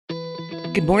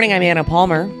Good morning, I'm Anna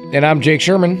Palmer. And I'm Jake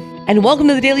Sherman. And welcome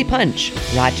to the Daily Punch,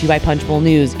 brought to you by Punchbowl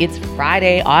News. It's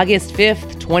Friday, August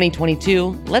 5th,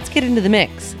 2022. Let's get into the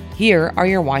mix. Here are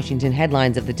your Washington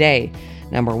headlines of the day.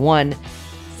 Number one,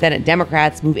 Senate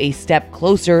Democrats move a step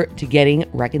closer to getting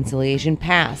reconciliation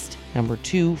passed. Number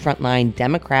two, frontline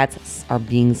Democrats are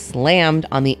being slammed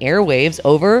on the airwaves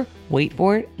over, wait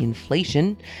for it,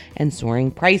 inflation and soaring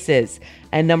prices.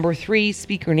 And number three,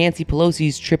 Speaker Nancy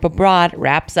Pelosi's trip abroad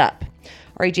wraps up.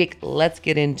 All right, Jake, let's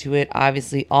get into it.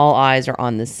 Obviously, all eyes are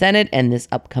on the Senate and this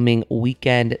upcoming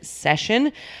weekend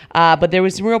session. But there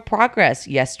was some real progress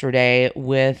yesterday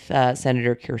with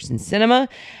Senator Kyrsten Sinema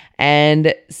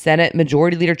and Senate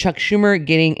Majority Leader Chuck Schumer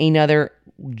getting another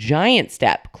giant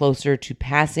step closer to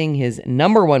passing his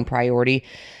number one priority,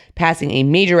 passing a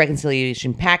major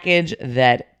reconciliation package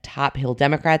that top Hill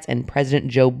Democrats and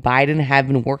President Joe Biden have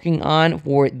been working on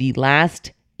for the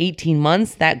last 18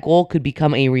 months. That goal could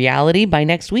become a reality by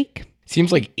next week.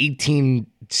 Seems like 18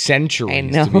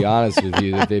 centuries, to be honest with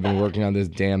you, that they've been working on this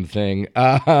damn thing.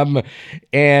 I'm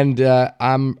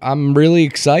really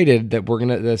excited that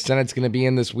the Senate's gonna be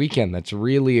in this weekend. That's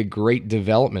really a great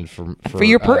development for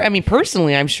your.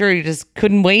 Personally, I'm sure you just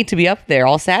couldn't wait to be up there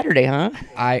all Saturday, huh?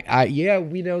 Yeah,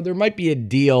 we know there might be a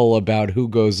deal about who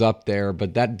goes up there,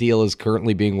 but that deal is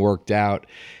currently being worked out.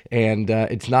 And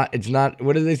it's not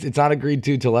what is this? It's not agreed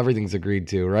to till everything's agreed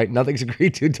to, right? Nothing's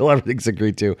agreed to till everything's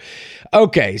agreed to.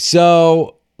 Okay,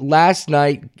 so last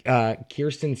night,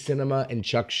 Kyrsten Sinema and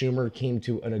Chuck Schumer came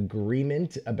to an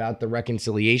agreement about the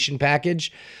reconciliation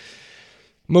package.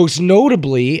 Most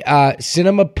notably,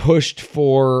 Sinema pushed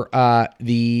for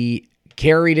the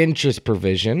carried interest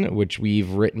provision, which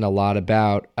we've written a lot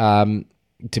about,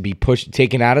 to be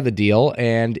taken out of the deal,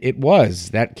 and it was.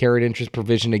 That carried interest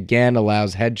provision, again,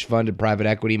 allows hedge fund and private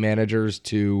equity managers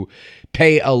to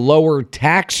pay a lower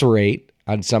tax rate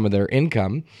on some of their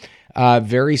income.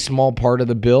 Very small part of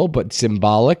the bill, but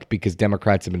symbolic, because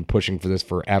Democrats have been pushing for this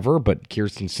forever, but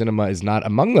Kyrsten Sinema is not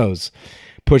among those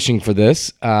pushing for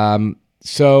this.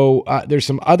 So there's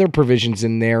some other provisions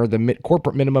in there. The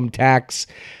corporate minimum tax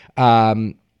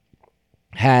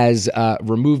has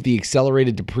removed the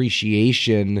accelerated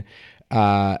depreciation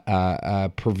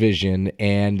provision,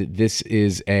 and this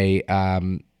is a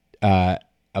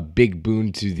big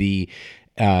boon to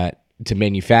to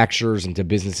manufacturers and to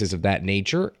businesses of that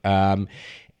nature.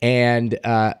 And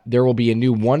there will be a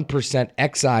new 1%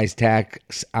 excise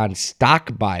tax on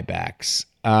stock buybacks.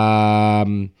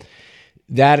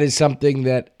 That is something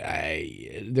that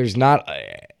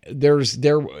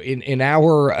in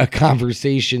our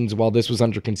conversations while this was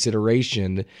under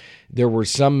consideration, there were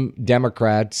some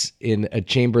Democrats in a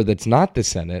chamber that's not the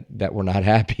Senate that were not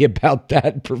happy about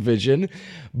that provision,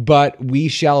 but we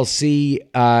shall see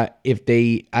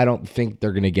if I don't think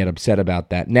they're going to get upset about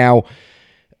that. Now,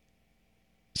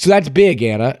 so that's big,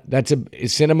 Anna.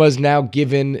 Sinema's now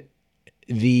given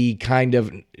the kind of,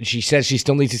 she says she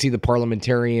still needs to see the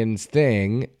parliamentarians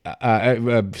thing,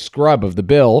 scrub of the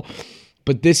bill.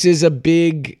 But this is a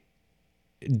big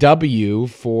W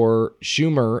for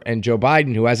Schumer and Joe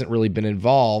Biden, who hasn't really been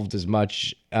involved as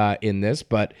much in this,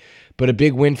 but a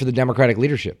big win for the Democratic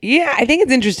leadership. Yeah, I think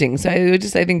it's interesting. So I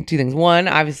think two things. One,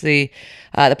 obviously,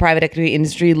 the private equity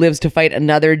industry lives to fight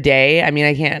another day. I mean,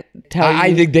 I can't tell you.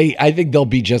 I think they'll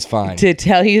be just fine. To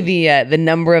tell you the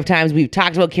number of times we've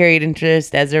talked about carried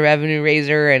interest as a revenue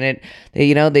raiser, and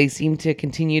they seem to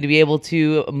continue to be able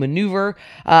to maneuver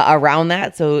around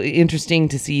that. So interesting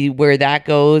to see where that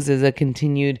goes as a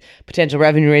continued potential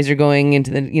revenue raiser going into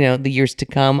the years to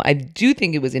come. I do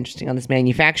think it was interesting on this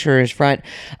manufacturer's front.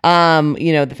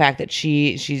 The fact that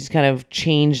she's kind of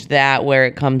changed that where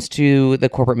it comes to the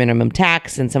corporate minimum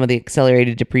tax and some of the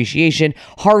accelerated depreciation.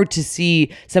 Hard to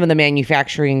see some of the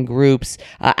manufacturing groups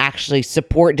actually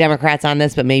support Democrats on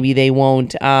this, but maybe they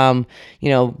won't,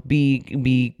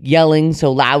 be yelling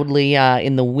so loudly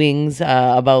in the wings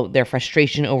about their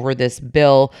frustration over this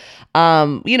bill.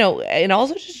 And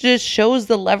also just shows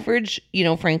the leverage,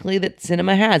 frankly, that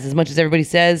Sinema has. As much as everybody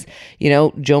says,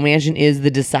 Joe Manchin is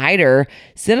the decider,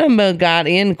 Sinema got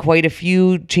in quite a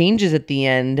few changes at the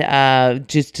end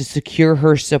just to secure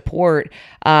her support.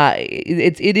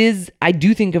 It is, I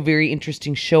do think, a very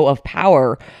interesting show of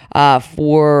power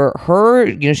for her.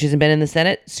 She hasn't been in the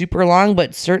Senate super long,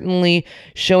 but certainly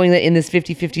showing that in this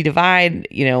 50-50 divide,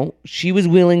 she was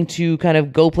willing to kind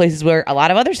of go places where a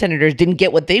lot of other senators didn't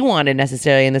get what they wanted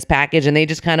necessarily in this package, and they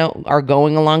just kind of are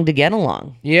going along to get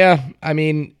along. Yeah, I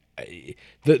mean,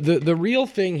 the real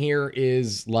thing here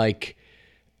is like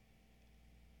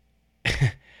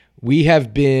we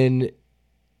have been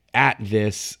at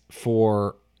this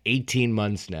for 18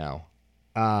 months now.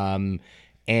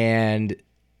 And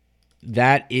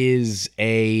that is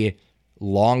a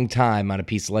long time on a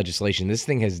piece of legislation. This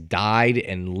thing has died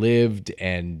and lived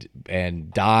and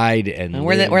died and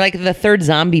we're like the third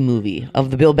zombie movie of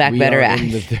the Build Back Better Act.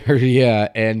 In the third, yeah,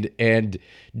 and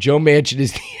Joe Manchin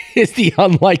is the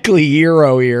unlikely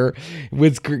hero here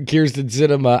with Kyrsten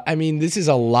Sinema. I mean, this is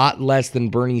a lot less than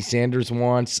Bernie Sanders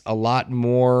wants. A lot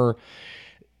more,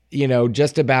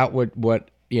 just about what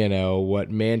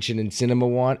Manchin and Sinema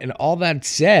want. And all that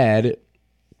said,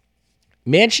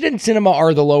 Manchin and Sinema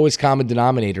are the lowest common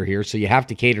denominator here, so you have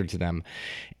to cater to them.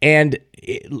 And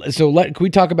can we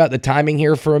talk about the timing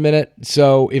here for a minute?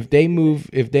 So if they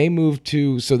move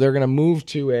to, so they're going to move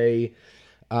to a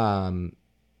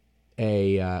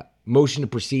motion to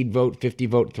proceed vote, 50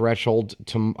 vote threshold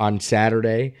on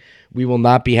Saturday. We will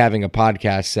not be having a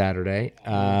podcast Saturday.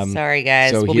 Sorry, guys.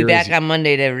 So we'll be back on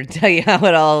Monday to tell you how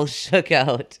it all shook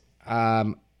out.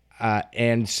 So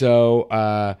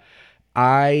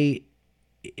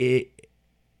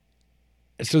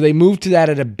they move to that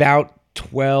at about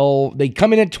 12. They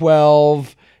come in at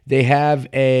 12. They have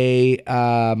a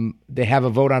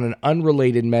vote on an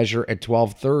unrelated measure at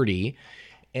 12:30,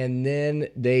 and then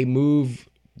they move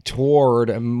toward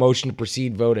a motion to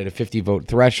proceed vote at a 50 vote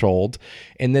threshold,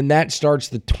 and then that starts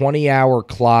the 20-hour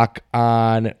clock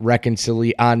on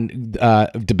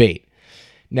debate.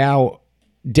 Now,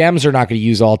 Dems are not going to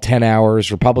use all 10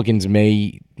 hours. Republicans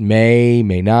may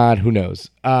not. Who knows?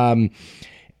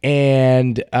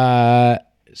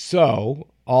 So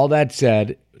all that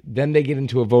said, then they get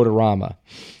into a vote-a-rama.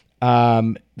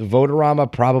 The vote-a-rama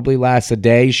probably lasts a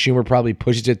day. Schumer probably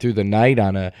pushes it through the night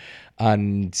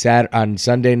on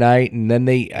Sunday night, and then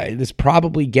this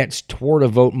probably gets toward a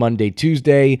vote Monday,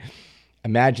 Tuesday.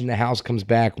 Imagine the House comes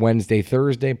back Wednesday,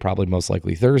 Thursday, probably most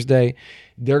likely Thursday.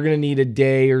 They're going to need a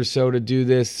day or so to do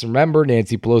this. Remember,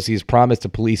 Nancy Pelosi has promised a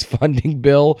police funding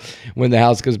bill when the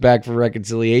House goes back for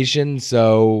reconciliation.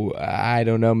 So I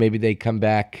don't know. Maybe they come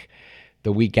back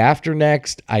the week after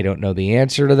next. I don't know the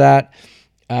answer to that.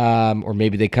 Or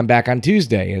maybe they come back on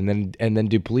Tuesday and then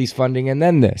do police funding and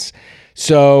then this.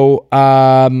 So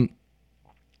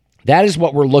that is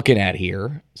what we're looking at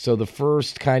here. So the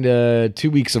first kind of 2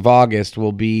 weeks of August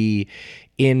will be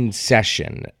in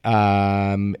session.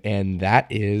 And that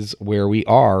is where we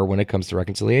are when it comes to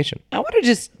reconciliation. I want to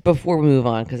just, before we move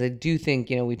on, because I do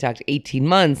think, we talked 18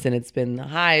 months and it's been the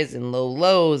highs and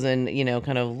lows and,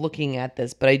 kind of looking at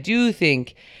this. But I do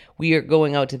think we are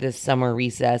going out to this summer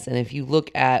recess. And if you look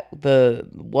at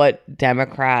what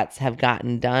Democrats have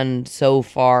gotten done so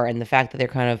far and the fact that they're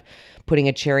kind of putting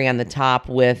a cherry on the top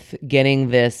with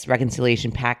getting this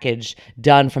reconciliation package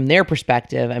done from their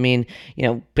perspective. I mean,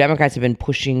 Democrats have been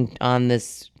pushing on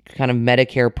this kind of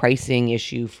Medicare pricing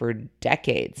issue for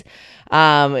decades.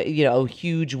 A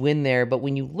huge win there. But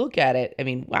when you look at it, I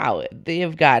mean, wow, they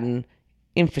have gotten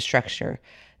infrastructure.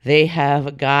 They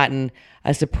have gotten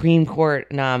a Supreme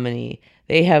Court nominee.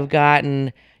 They have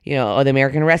gotten the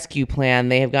American Rescue Plan.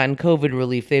 They have gotten COVID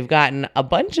relief. They've gotten a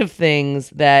bunch of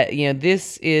things that,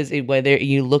 this is whether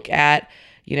you look at,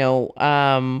 even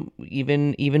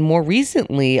more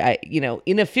recently, in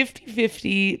a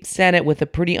 50-50 Senate with a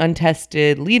pretty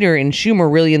untested leader in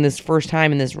Schumer, really in this first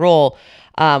time in this role.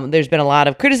 There's been a lot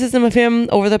of criticism of him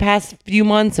over the past few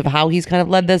months of how he's kind of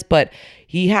led this, but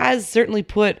he has certainly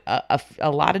put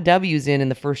a lot of W's in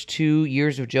the first 2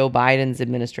 years of Joe Biden's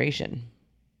administration.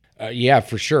 Yeah,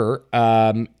 for sure.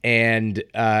 And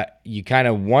you kind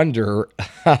of wonder,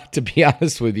 to be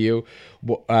honest with you,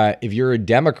 if you're a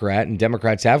Democrat, and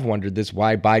Democrats have wondered this,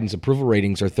 why Biden's approval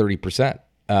ratings are 30%.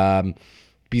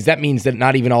 Because that means that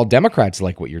not even all Democrats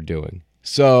like what you're doing.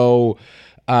 So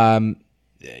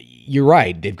you're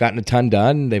right. They've gotten a ton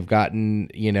done. They've gotten,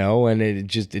 and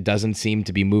it doesn't seem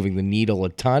to be moving the needle a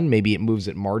ton. Maybe it moves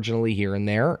it marginally here and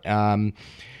there.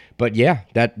 But yeah,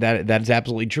 that is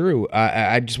absolutely true.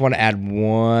 I just want to add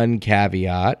one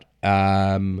caveat.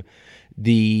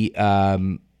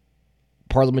 The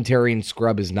parliamentarian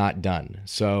scrub is not done,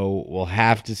 so we'll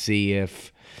have to see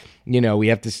if we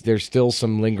have to. There's still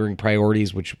some lingering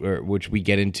priorities which we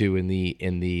get into in the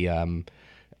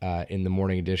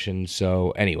morning edition. So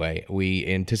anyway, we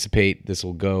anticipate this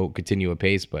will continue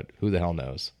apace, but who the hell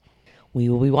knows? We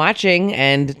will be watching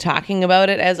and talking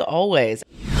about it as always.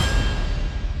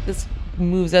 This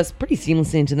moves us pretty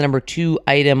seamlessly into the number 2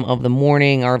 item of the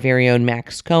morning. Our very own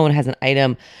Max Cohn has an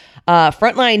item.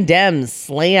 Frontline Dems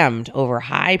slammed over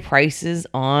high prices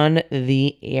on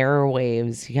the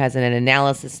airwaves. He has an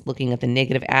analysis looking at the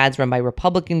negative ads run by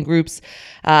Republican groups,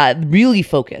 really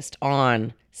focused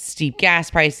on steep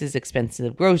gas prices,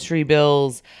 expensive grocery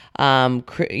bills,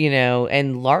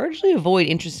 and largely avoid,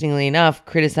 interestingly enough,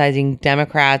 criticizing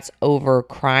Democrats over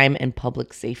crime and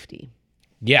public safety.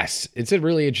 Yes, it's a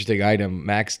really interesting item.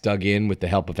 Max dug in with the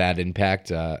help of Ad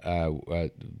Impact.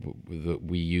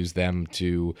 We use them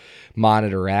to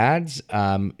monitor ads.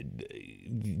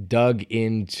 Dug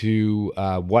into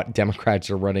what Democrats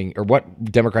are running or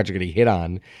what Democrats are getting hit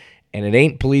on. And it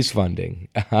ain't police funding,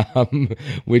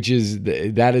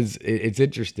 it's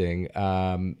interesting.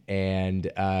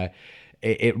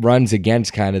 It runs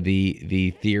against kind of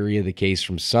the theory of the case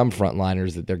from some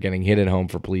frontliners that they're getting hit at home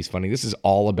for police funding. This is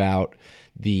all about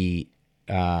the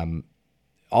economy.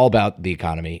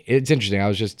 It's interesting. I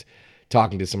was just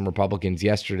talking to some Republicans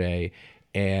yesterday,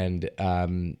 and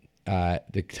the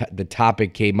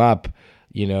topic came up.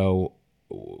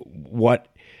 What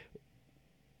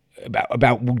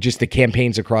about just the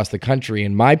campaigns across the country.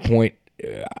 And my point,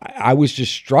 I was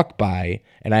just struck by,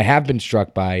 and I have been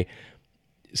struck by,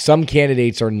 some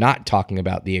candidates are not talking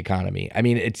about the economy. I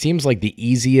mean, it seems like the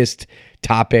easiest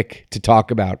topic to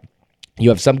talk about. You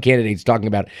have some candidates talking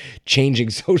about changing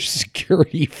Social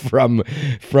Security from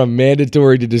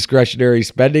mandatory to discretionary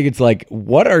spending. It's like,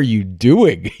 what are you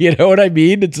doing? You know what I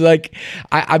mean? It's like,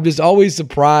 I'm just always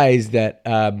surprised that,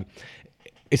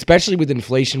 especially with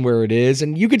inflation where it is,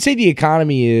 and you could say the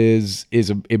economy is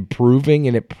improving,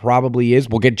 and it probably is.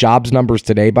 We'll get jobs numbers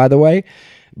today, by the way,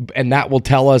 and that will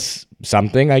tell us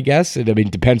something, I guess. It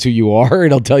depends who you are.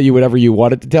 It'll tell you whatever you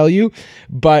want it to tell you.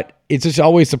 But it's just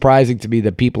always surprising to me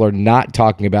that people are not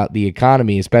talking about the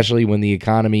economy, especially when the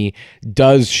economy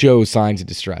does show signs of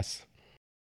distress.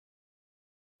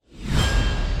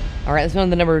 All right, let's go on to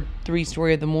the number 3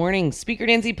 story of the morning. Speaker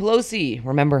Nancy Pelosi,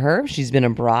 remember her? She's been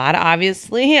abroad,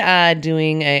 obviously,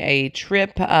 doing a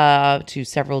trip to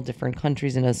several different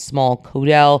countries in a small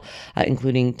codel,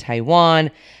 including Taiwan.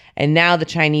 And now the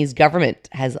Chinese government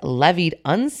has levied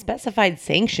unspecified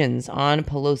sanctions on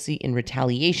Pelosi in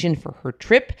retaliation for her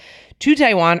trip to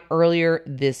Taiwan earlier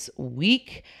this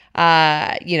week.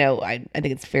 I think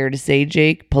it's fair to say,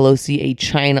 Jake, Pelosi, a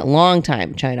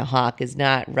longtime China hawk, is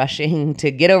not rushing to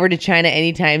get over to China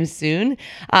anytime soon,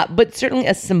 but certainly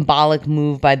a symbolic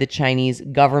move by the Chinese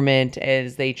government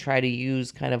as they try to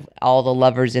use kind of all the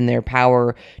levers in their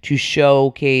power to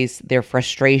showcase their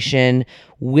frustration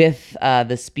with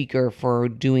the speaker for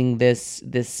doing this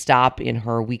stop in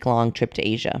her week-long trip to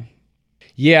Asia.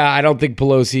 Yeah, I don't think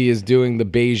Pelosi is doing the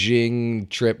Beijing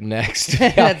trip next.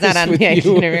 That's not on the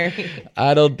itinerary.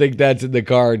 I don't think that's in the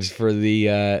cards for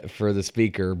the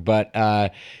speaker. But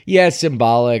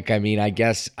symbolic. I mean, I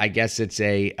guess it's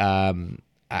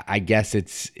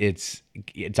it's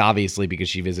obviously because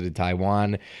she visited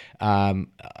Taiwan. A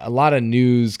lot of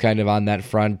news kind of on that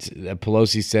front.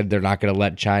 Pelosi said they're not going to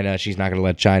let China. She's not going to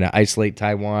let China isolate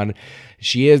Taiwan.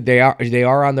 She is. They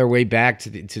are on their way back to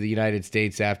the United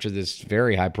States after this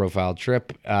very high profile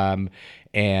trip. And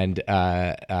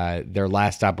their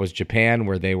last stop was Japan,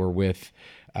 where they were with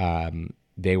Rahm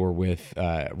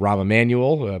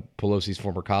Emanuel, Pelosi's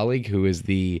former colleague, who is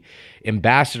the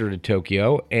ambassador to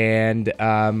Tokyo, and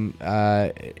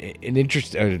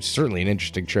certainly an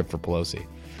interesting trip for Pelosi.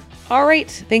 All right.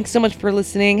 Thanks so much for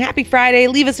listening. Happy Friday.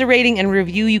 Leave us a rating and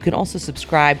review. You can also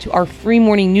subscribe to our free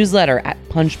morning newsletter at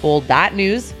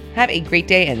punchbowl.news. Have a great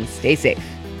day and stay safe.